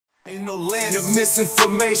In the land of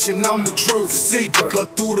misinformation, I'm the truth seeker.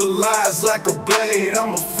 Cut through the lies like a blade,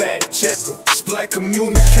 I'm a fact checker. Splat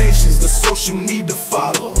communications, the social need to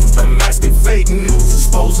follow. Unmasking fake news,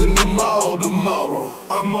 exposing them all tomorrow.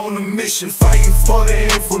 I'm on a mission, fighting for the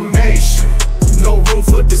information. No room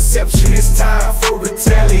for deception, it's time for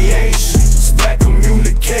retaliation. Splat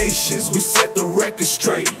communications, we set the record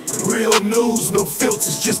straight. Real news, no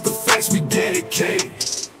filters, just the facts we dedicate.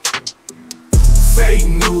 Fake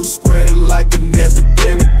news spreading like an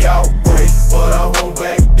epidemic outbreak, but I won't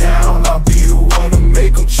back down, I'll be the one to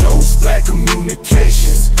make them choke. Splat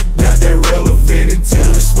communications, not that relevant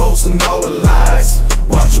until exposing all the lies.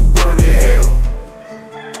 Watch them burn in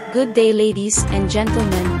hell. Good day, ladies and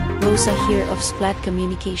gentlemen, Rosa here of Splat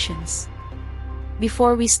Communications.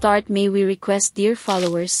 Before we start, may we request dear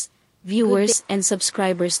followers, viewers and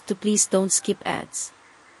subscribers to please don't skip ads.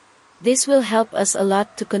 This will help us a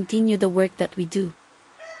lot to continue the work that we do.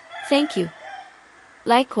 Thank you.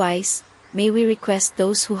 Likewise, may we request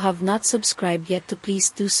those who have not subscribed yet to please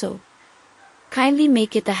do so. Kindly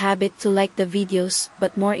make it a habit to like the videos,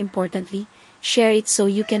 but more importantly, share it so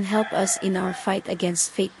you can help us in our fight against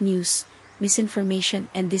fake news, misinformation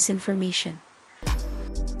and disinformation.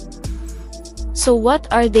 So what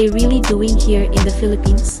are they really doing here in the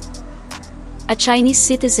Philippines? A Chinese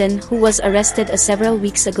citizen who was arrested several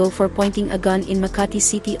weeks ago for pointing a gun in Makati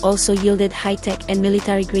City also yielded high-tech and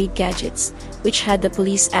military-grade gadgets, which had the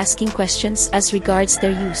police asking questions as regards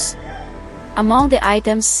their use. Among the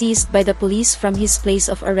items seized by the police from his place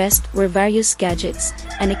of arrest were various gadgets,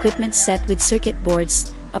 an equipment set with circuit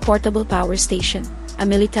boards, a portable power station, a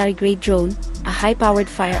military-grade drone, a high-powered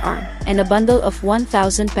firearm, and a bundle of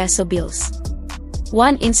 1,000 peso bills.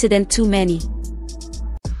 One incident too many.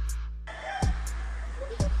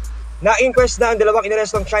 Na-inquest na ang dalawang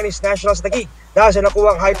inarestong Chinese nationals sa Taguig dahil sa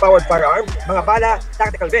nakuwang high-powered firearm, mga bala,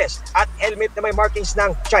 tactical vest at helmet na may markings ng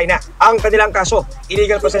China. Ang kanilang kaso,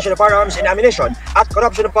 illegal possession of firearms and ammunition at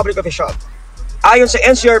corruption of public official. Ayon sa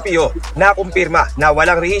NCRPO, nakumpirma na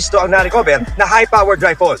walang rehistro ang na-recover na high-powered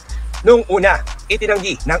rifle. Nung una,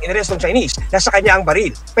 itinanggi ng inarestong Chinese na sa kanya ang baril.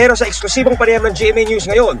 Pero sa eksklusibong panayam ng GMA News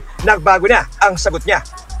ngayon, nagbago na ang sagot niya.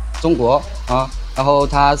 中国啊，然后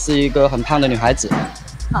她是一个很胖的女孩子。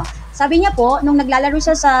 Sabi niya po, nung naglalaro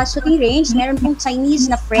siya sa shooting range, meron pong Chinese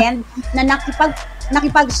na friend na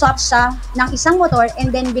nakipag-swap siya ng isang motor and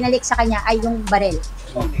then binalik sa kanya ay yung baril.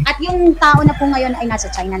 At yung tao na po ngayon ay nasa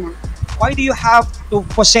China na. Why do you have to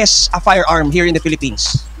possess a firearm here in the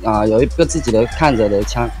Philippines? 有一个自己的看着的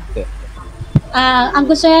枪，对。 Ang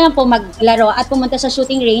gusto niya lang po maglaro at pumunta sa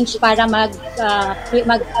shooting range para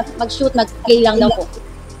mag-shoot, mag-play lang daw po.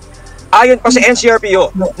 Ayon pa sa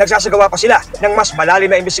NCRPO, nagsasagawa pa sila ng mas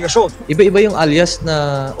malalim na investigasyon. Iba-iba yung alias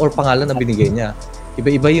na or pangalan na binigay niya.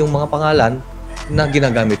 Iba-iba yung mga pangalan na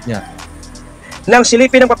ginagamit niya. Nang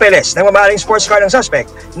silipin ng papeles ng mamahaling sports car ng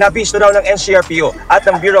suspect, nabisto daw ng NCRPO at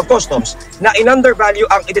ng Bureau of Customs na in-undervalue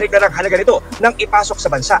ang idineklarang halaga nito nang ipasok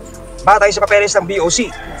sa bansa. Batay sa papeles ng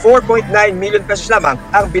BOC, 4.9 million pesos lamang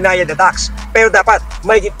ang binayad na tax. Pero dapat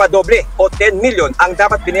mahigit pa doble o 10 million ang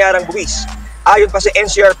dapat binayarang buwis. Ayon pa sa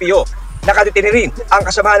NCRPO, nakadetine rin ang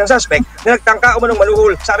kasamahan ng suspect na nagtangka umanong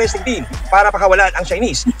maluhol sa arresting team para pakawalan ang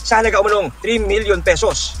Chinese sa halaga umanong 3 million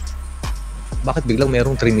pesos. Bakit biglang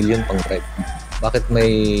merong 3 million pang drive? Bakit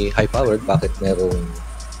may high-powered? Bakit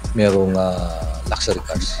merong luxury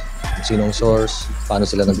cars? Sinong source? Paano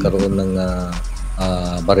sila nagkaroon ng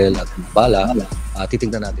barel at bala?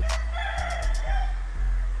 Titignan natin.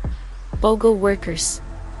 POGO workers.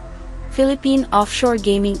 Philippine offshore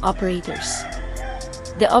gaming operators.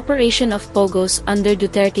 The operation of POGOs under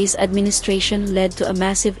Duterte's administration led to a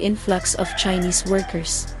massive influx of Chinese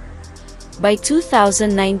workers. By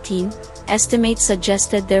 2019, estimates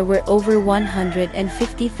suggested there were over 150,000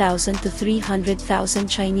 to 300,000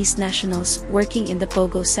 Chinese nationals working in the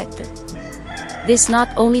POGO sector. This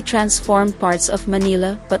not only transformed parts of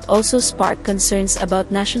Manila but also sparked concerns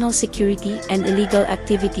about national security and illegal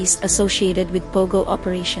activities associated with POGO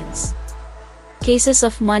operations. Cases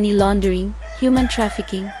of money laundering, human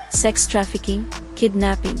trafficking, sex trafficking,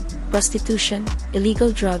 kidnapping, prostitution, illegal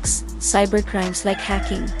drugs, cybercrimes like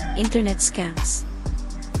hacking, internet scams,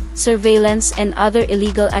 surveillance and other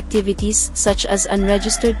illegal activities such as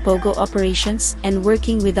unregistered POGO operations and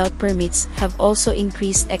working without permits have also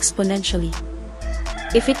increased exponentially.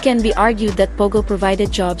 If it can be argued that POGO provided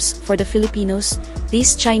jobs for the Filipinos,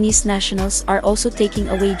 these Chinese nationals are also taking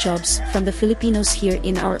away jobs from the Filipinos here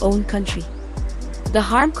in our own country. The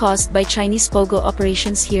harm caused by Chinese POGO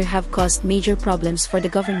operations here have caused major problems for the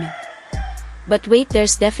government. But wait,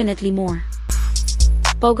 there's definitely more.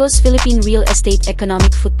 POGO's Philippine real estate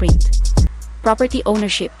economic footprint. Property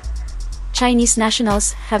ownership. Chinese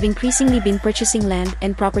nationals have increasingly been purchasing land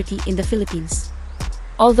and property in the Philippines.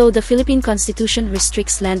 Although the Philippine Constitution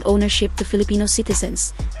restricts land ownership to Filipino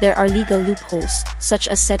citizens, there are legal loopholes, such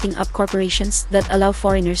as setting up corporations that allow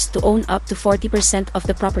foreigners to own up to 40% of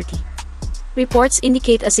the property. Reports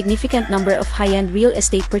indicate a significant number of high-end real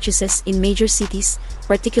estate purchases in major cities,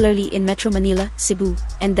 particularly in Metro Manila, Cebu,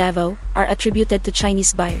 and Davao, are attributed to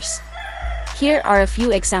Chinese buyers. Here are a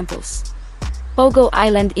few examples. POGO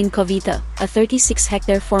Island in Cavite, a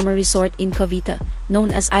 36-hectare former resort in Cavite, known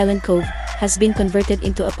as Island Cove, has been converted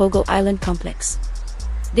into a POGO Island complex.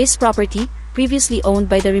 This property, previously owned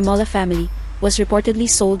by the Rimola family, was reportedly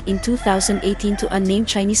sold in 2018 to unnamed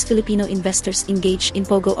Chinese-Filipino investors engaged in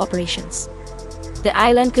POGO operations. The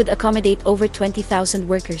island could accommodate over 20,000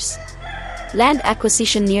 workers. Land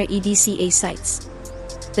acquisition near EDCA sites.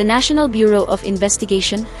 The National Bureau of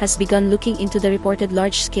Investigation has begun looking into the reported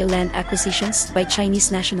large-scale land acquisitions by Chinese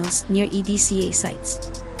nationals near EDCA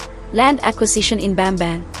sites. Land acquisition in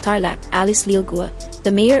Bamban, Tarlac. Alice Guo,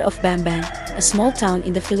 the mayor of Bamban, a small town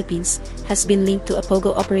in the Philippines, has been linked to a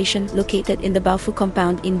POGO operation located in the Baofu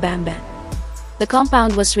compound in Bamban. The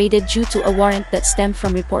compound was raided due to a warrant that stemmed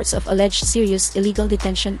from reports of alleged serious illegal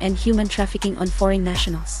detention and human trafficking on foreign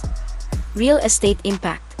nationals. Real estate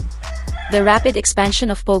impact. The rapid expansion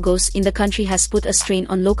of POGOs in the country has put a strain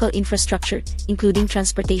on local infrastructure, including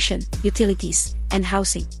transportation, utilities, and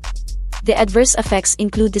housing. The adverse effects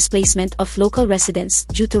include displacement of local residents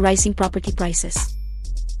due to rising property prices.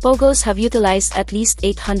 POGOs have utilized at least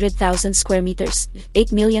 800,000 square meters,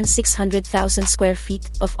 8,600,000 square feet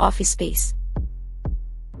of office space.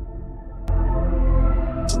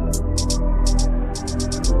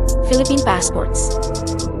 Philippine passports.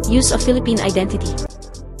 Use of Philippine identity.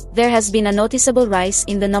 There has been a noticeable rise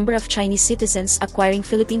in the number of Chinese citizens acquiring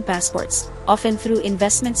Philippine passports, often through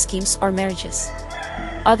investment schemes or marriages.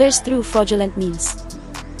 Others through fraudulent means.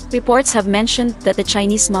 Reports have mentioned that the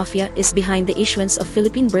Chinese mafia is behind the issuance of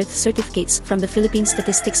Philippine birth certificates from the Philippine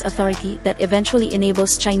Statistics Authority that eventually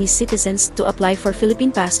enables Chinese citizens to apply for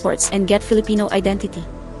Philippine passports and get Filipino identity.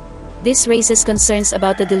 This raises concerns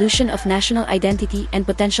about the dilution of national identity and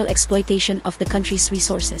potential exploitation of the country's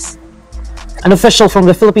resources. An official from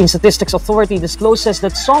the Philippine Statistics Authority discloses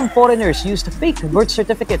that some foreigners used fake birth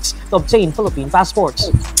certificates to obtain Philippine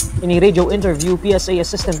passports. In a radio interview, PSA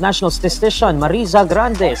Assistant National Statistician Marisa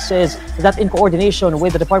Grande says that in coordination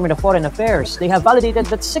with the Department of Foreign Affairs, they have validated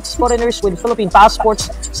that 6 foreigners with Philippine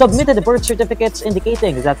passports submitted birth certificates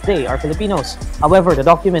indicating that they are Filipinos. However, the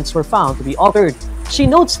documents were found to be altered. She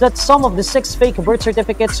notes that some of the 6 fake birth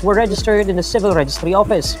certificates were registered in the Civil Registry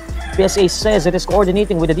Office. PSA says it is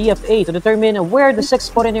coordinating with the DFA to determine where the 6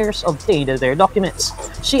 foreigners obtained their documents.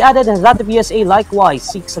 She added that the PSA likewise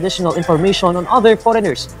seeks additional information on other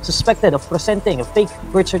foreigners suspected of presenting fake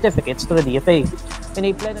birth certificates to the DFA. In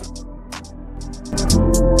a plenary...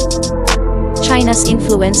 China's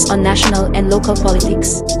influence on national and local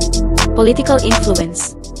politics. Political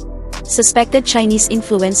influence. Suspected Chinese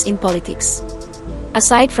influence in politics.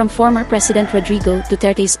 Aside from former President Rodrigo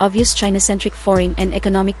Duterte's obvious China-centric foreign and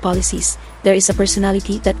economic policies, there is a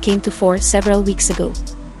personality that came to fore several weeks ago.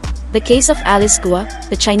 The case of Alice Guo,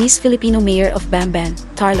 the Chinese-Filipino mayor of Bamban,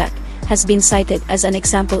 Tarlac, has been cited as an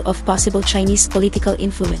example of possible Chinese political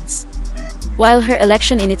influence. While her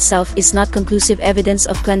election in itself is not conclusive evidence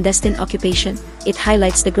of clandestine occupation, it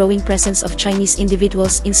highlights the growing presence of Chinese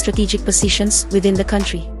individuals in strategic positions within the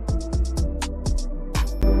country.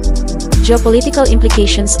 Geopolitical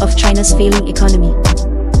implications of China's failing economy.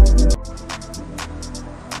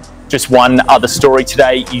 Just one other story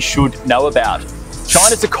today you should know about.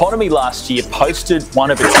 China's economy last year posted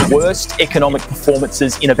one of its worst economic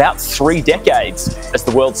performances in about 3 decades, as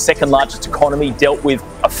the world's second largest economy dealt with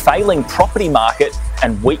a failing property market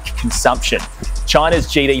and weak consumption. China's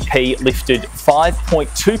GDP lifted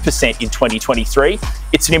 5.2% in 2023.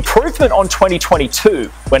 It's an improvement on 2022,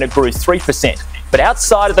 when it grew 3%. But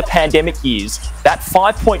outside of the pandemic years, that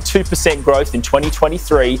 5.2% growth in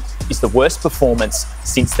 2023 is the worst performance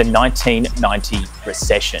since the 1990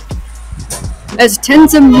 recession. As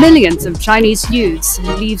tens of millions of Chinese youths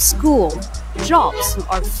leave school, jobs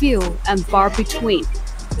are few and far between.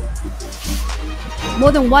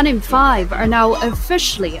 More than 1 in 5 are now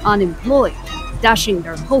officially unemployed, dashing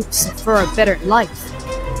their hopes for a better life.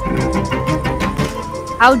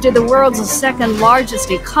 How did the world's second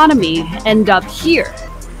largest economy end up here?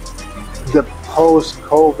 The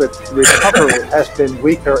post-COVID recovery has been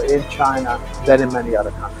weaker in China than in many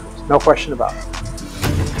other countries. No question about it.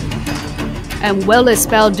 And will it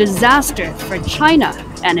spell disaster for China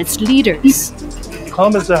and its leaders?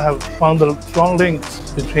 economists have found the strong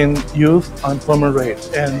links between youth unemployment rate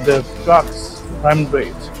and drugs crime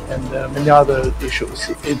rate and many other issues.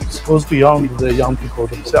 It goes beyond the young people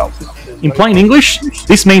themselves. In plain English,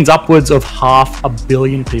 this means upwards of 500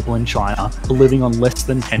 million people in China are living on less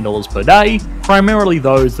than $10 per day, primarily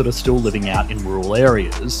those that are still living out in rural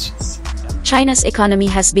areas. China's economy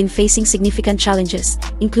has been facing significant challenges,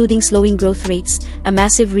 including slowing growth rates, a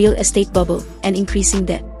massive real estate bubble, and increasing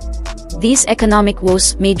debt. These economic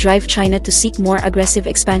woes may drive China to seek more aggressive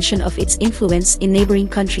expansion of its influence in neighboring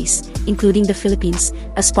countries, including the Philippines,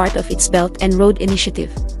 as part of its Belt and Road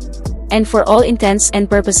Initiative. And for all intents and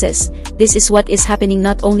purposes, this is what is happening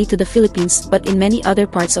not only to the Philippines but in many other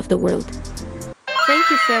parts of the world.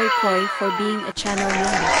 Thank you Fairy Koi for being a channel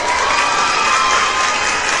member.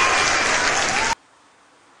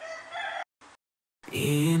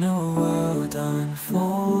 In a world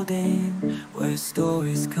unfolding, where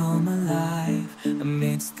stories come alive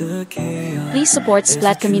amidst the chaos. Please support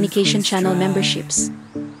Splat Communication Channel memberships.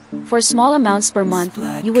 For small amounts per month,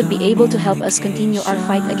 you would be able to help us continue our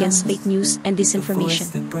fight against fake news and disinformation.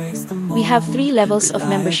 We have 3 levels of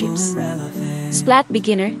memberships: Splat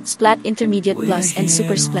Beginner, Splat Intermediate Plus, and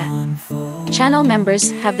Super Splat. Channel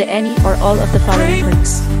members have the any or all of the following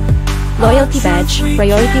perks: Loyalty Badge,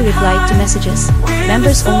 Priority Reply to Messages,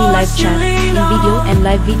 Members Only Live Chat, in-video and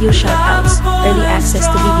live video shoutouts, Early Access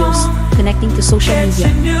to Videos, Connecting to Social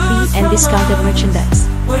Media, Free and Discounted Merchandise.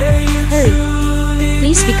 Hurry!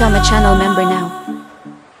 Please become a channel member now.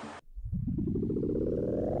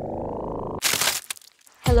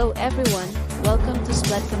 Hello everyone, welcome to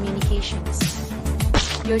Splat Communications.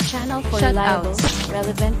 Your channel for reliable,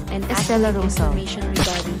 relevant, and accurate information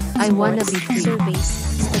regarding I Wanna Be sports, Free, surveys,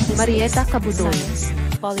 statistics, Marieta Cabudoy, science,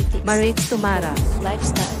 politics, Marix Tumara,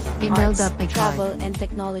 lifestyle, Imelda arts, Picard, travel, and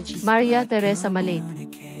technology. Maria Teresa Malate,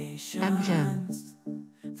 Amjam,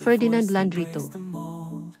 Ferdinand Landrito,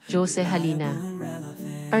 Jose Halina,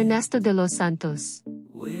 Ernesto de los Santos,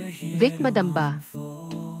 Vic Madamba,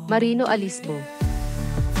 Marino Alisbo,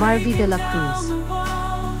 Marvy de la Cruz,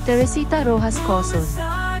 Teresita Rojas Coson,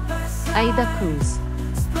 Aida Cruz,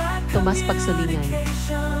 Tomas Pagsolingan,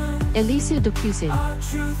 Elicio Ducusin,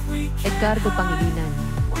 Edgardo Pangilinan,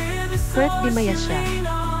 Kurt Di Mayasya,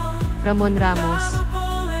 Ramon Ramos,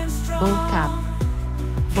 Bo Cap,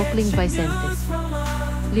 Bokling Vicente,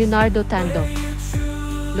 Leonardo Tandok,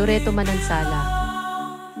 Loreto Manansala,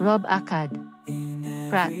 Rob Acad,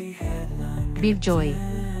 Pratt, Viv Joy,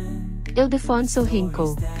 Ildefonso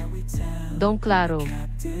Hinco, Don Claro,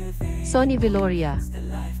 Sonny Viloria,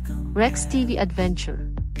 Rex TV Adventure,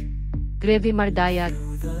 Grevi Mardayag,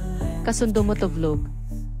 Kasundo Motovlog,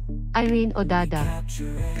 Irene Odada,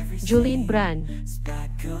 Julian Bran,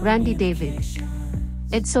 Randy David,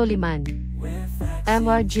 Ed Soliman,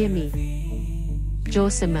 Amar Jimmy,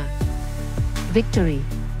 Josema, Victory.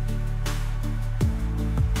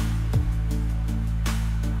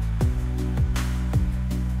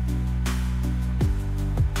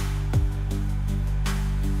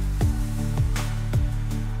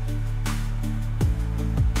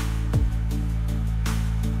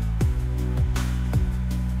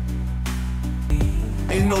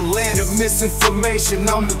 Ain't no land of misinformation,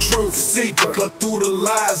 I'm the truth seeker. Cut through the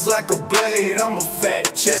lies like a blade, I'm a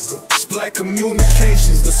fact checker. Splat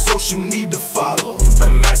communications, the social need to follow.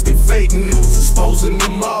 Unmasking fake news, exposing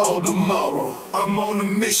them all tomorrow. I'm on a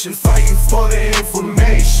mission, fighting for the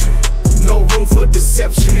information. No room for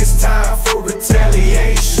deception, it's time for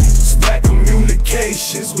retaliation. Splat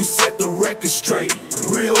communications, we set the record straight.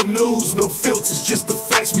 Real news, no filters, just the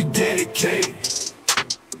facts we dedicate.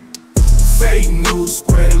 Fake news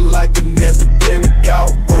spreading like an epidemic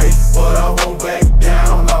outbreak, but I won't back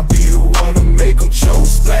down, I'll be the one to make them choke.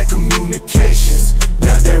 Splat communications,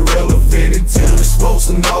 not that relevant until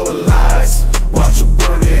exposing all the lies.